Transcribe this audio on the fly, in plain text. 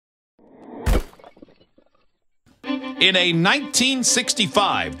In a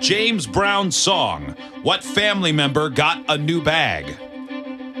 1965 James Brown song, what family member got a new bag?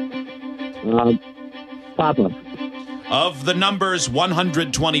 Papa. Of the numbers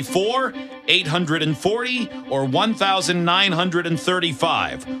 124, 840, or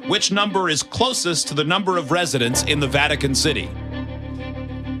 1,935, which number is closest to the number of residents in the Vatican City?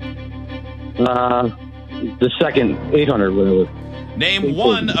 The second, 800, whatever. Name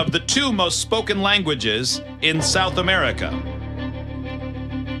one of the two most spoken languages in South America.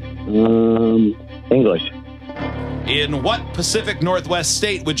 English. In what Pacific Northwest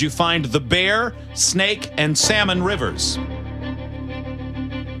state would you find the Bear, Snake, and Salmon rivers?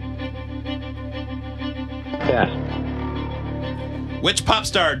 Pass. Which pop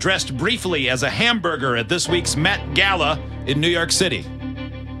star dressed briefly as a hamburger at this week's Met Gala in New York City?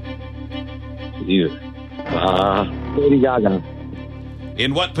 Jesus. Lady Gaga.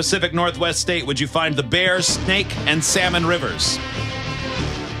 In what Pacific Northwest state would you find the Bear, Snake, and Salmon rivers?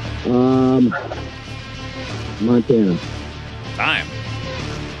 Montana. Time.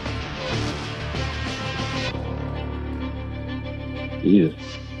 Jesus.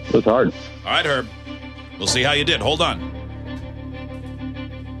 That's hard. All right, Herb. We'll see how you did. Hold on.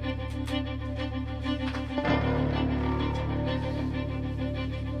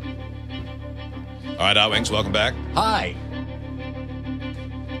 All right, Outwings, welcome back. Hi.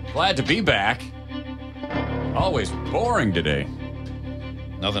 Glad to be back. Always boring today.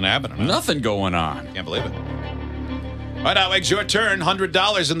 Nothing happening. Huh? Nothing going on. Can't believe it. All right, Outwings, your turn.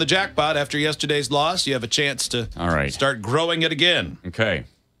 $100 in the jackpot. After yesterday's loss, you have a chance to start growing it again. Okay.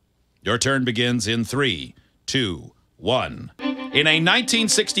 Your turn begins in 3, 2, 1. In a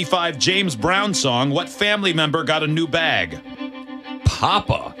 1965 James Brown song, what family member got a new bag?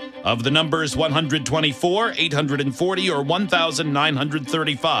 Papa. Of the numbers 124, 840, or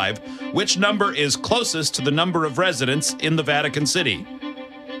 1,935, which number is closest to the number of residents in the Vatican City?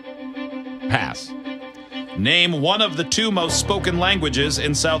 Pass. Name one of the two most spoken languages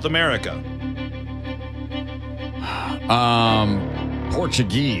in South America.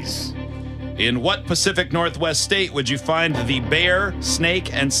 Portuguese. In what Pacific Northwest state would you find the Bear,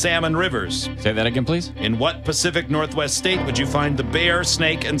 Snake, and Salmon rivers? Say that again, please. In what Pacific Northwest state would you find the Bear,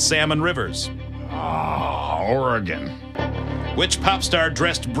 Snake, and Salmon rivers? Oregon. Which pop star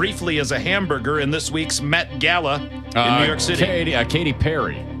dressed briefly as a hamburger in this week's Met Gala in New York City? Katy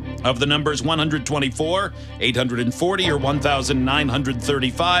Perry. Of the numbers 124, 840, or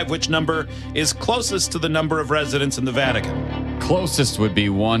 1,935, which number is closest to the number of residents in the Vatican? Closest would be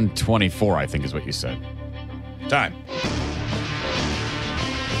 124, I think is what you said. Time.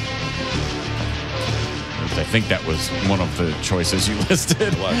 I think that was one of the choices you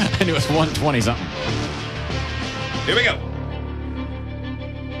listed. It was. And it was 120-something. Here we go.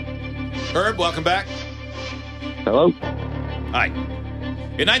 Herb, welcome back. Hello? Hi.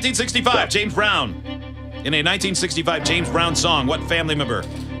 In 1965, James Brown. In a 1965 James Brown song, what family member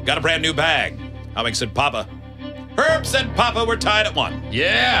got a brand new bag? Alex said Papa. Herb said Papa. We're tied at 1.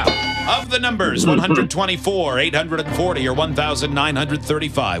 Yeah. Of the numbers 124, 840, or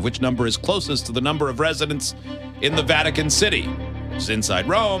 1,935, which number is closest to the number of residents in the Vatican City? It's inside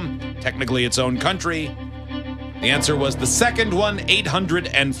Rome, technically its own country. The answer was the second one,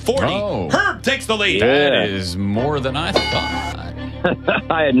 840. Oh. Herb takes the lead. That is more than I thought.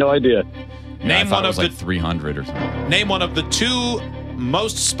 I had no idea. Name one of like 300 or something. Name one of the two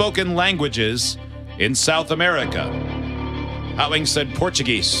most spoken languages in South America. Howling said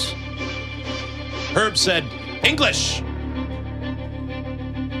Portuguese. Herb said English.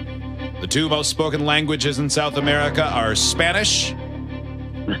 The two most spoken languages in South America are Spanish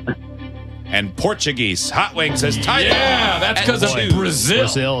and Portuguese. Hot Wings has tied it. Yeah, that's because of Brazil.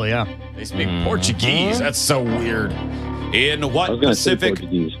 Brazil, yeah. They speak Portuguese. That's so weird. In what Pacific?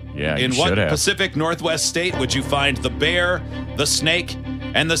 Yeah, in what Pacific Northwest state would you find the Bear, the Snake,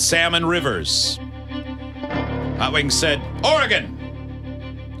 and the Salmon rivers? Hot Wings said Oregon.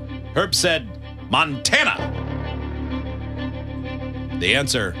 Herb said Montana. The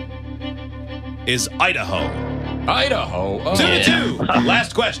answer is Idaho. Idaho. Oh, 2-2.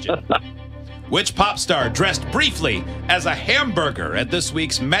 Last question. Which pop star dressed briefly as a hamburger at this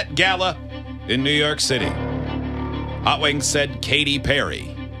week's Met Gala in New York City? Hot Wings said Katy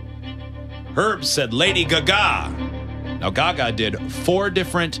Perry. Herb said Lady Gaga. Now, Gaga did 4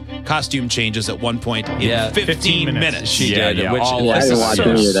 different costume changes at one point in 15 minutes. She did, which I didn't watch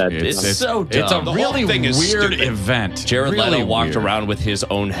any of that. It's so dumb. It's a The really whole thing is weird stupid. event. Jared really Leto walked weird. around with his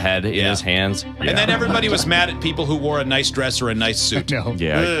own head in his hands. And then everybody was mad at people who wore a nice dress or a nice suit. No.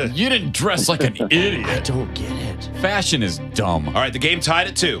 Yeah, Ugh. you didn't dress like an idiot. Don't get it. Fashion is dumb. All right, the game tied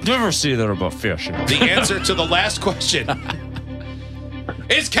at 2. Never see that about fashion. The answer to the last question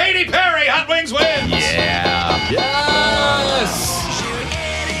is Katy Perry. Hot Wings wins. Yeah. Yes!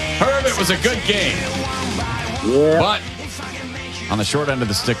 Herb, it was a good game. Yeah. But on the short end of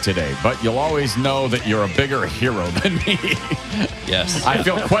the stick today. But you'll always know that you're a bigger hero than me. Yes. I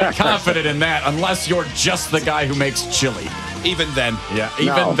feel quite confident in that, unless you're just the guy who makes chili. Even then. Yeah,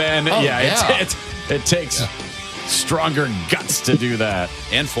 even No. then, Oh, yeah, yeah. it takes stronger guts to do that.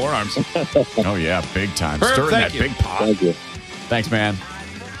 And forearms. Oh, yeah, big time. Herb, Stir in thank that you. big pot. Thank you. Thanks, man.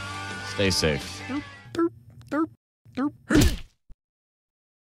 Stay safe.